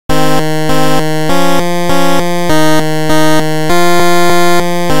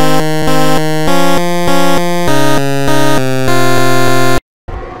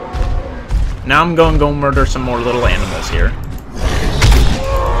I'm going to go murder some more little animals here.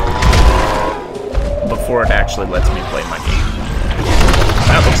 Before it actually lets me play my game.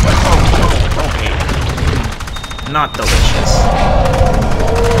 That looks like... Oh, okay. Not delicious.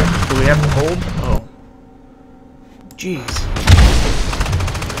 Do we have to hold? Oh. Jeez.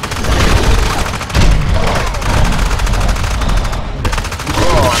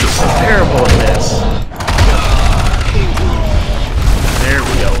 Oh, I'm so terrible at this. There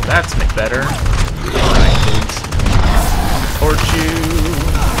we go. That's better. Alright, kids. Torch you.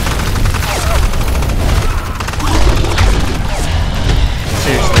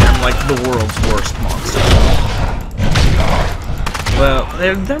 Seriously, I'm like the world's worst monster. Well,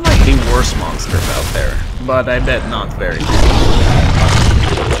 there might be worse monsters out there, but I bet not very many.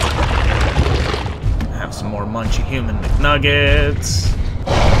 Have some more munchy human McNuggets.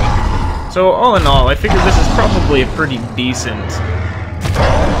 So all in all, I figure this is probably a pretty decent,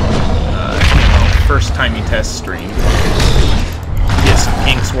 first time you test stream. Get some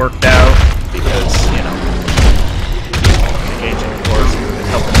kinks worked out because the agent, of course, is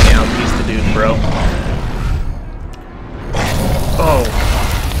helping me out. He's the dude, bro. Oh,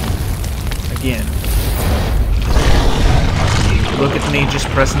 again. Look at me just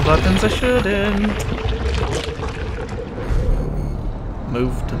pressing buttons I shouldn't.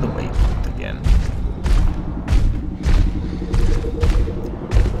 Move to the waypoint again.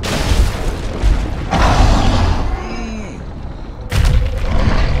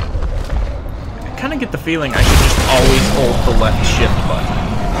 I kind of get the feeling I should just always hold the left shift button.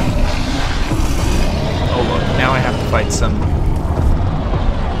 Oh look, now I have to fight some,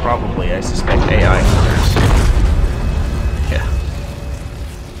 probably, I suspect, AI hunters. Yeah.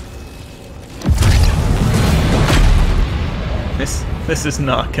 This is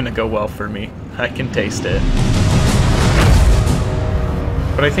not gonna go well for me. I can taste it.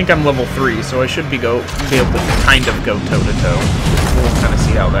 But I think I'm level 3, so I should be able to kind of go toe-to-toe. We'll kind of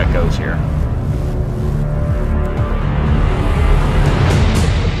see how that goes here.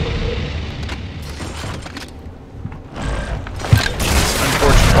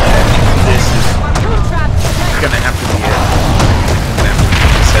 Unfortunately, this is gonna have to be it. I'm gonna have to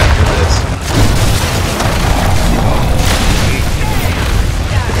be set for this.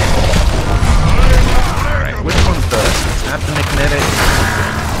 Not the magnetic.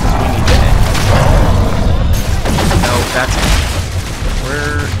 We need the egg. No, that's it.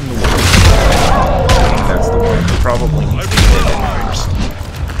 Where in the world? I think that's the one that probably needs to be hit first.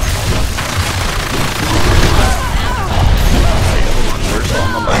 Okay, hold on. Where's all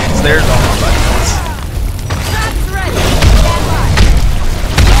my buttons? There's all my buttons.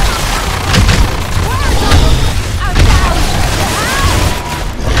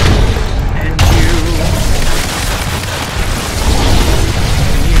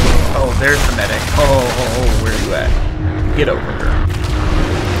 There's the medic. Oh, where are you at? Get over her.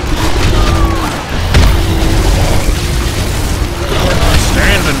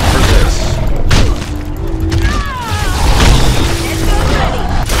 Standing for this.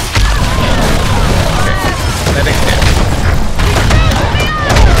 Okay, medic hit.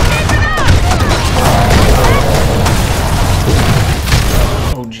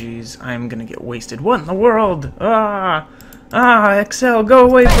 Oh, jeez, I'm gonna get wasted. What in the world? Excel, go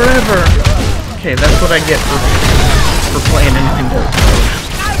away forever! Okay, that's what I get for playing in Windows.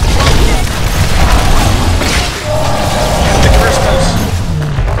 And the crystals.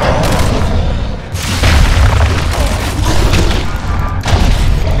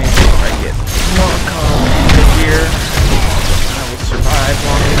 Maybe if I get more calm into here, I will survive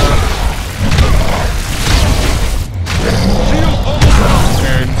long enough.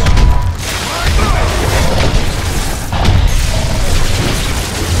 Nerds.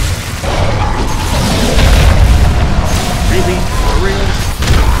 Really? For real?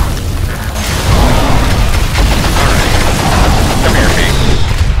 Alright. Come here, Hank.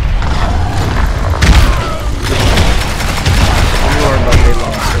 You are but a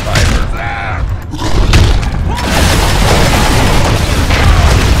lone survivor.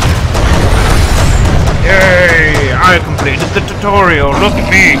 Yay! I completed the tutorial. Look at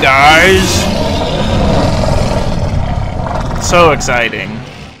me, guys! So exciting.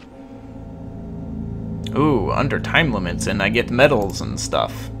 Ooh, under time limits, and I get medals and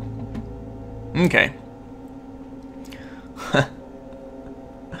stuff. Okay.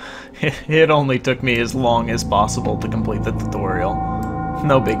 It only took me as long as possible to complete the tutorial.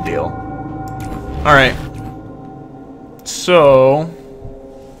 No big deal. Alright. So,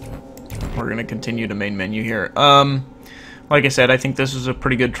 we're gonna continue to main menu here. Like I said, I think this is a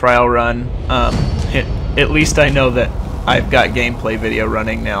pretty good trial run. At least I know that I've got gameplay video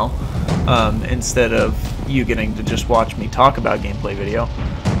running now. instead of you getting to just watch me talk about gameplay video.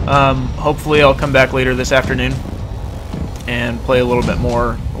 Hopefully I'll come back later this afternoon and play a little bit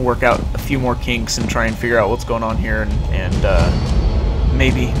more, work out a few more kinks, and try and figure out what's going on here, and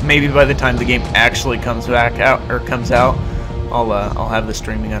maybe by the time the game actually comes out, I'll have the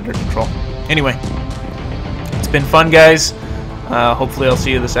streaming under control. Anyway, it's been fun, guys. Hopefully I'll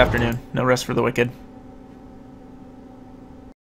see you this afternoon. No rest for the wicked.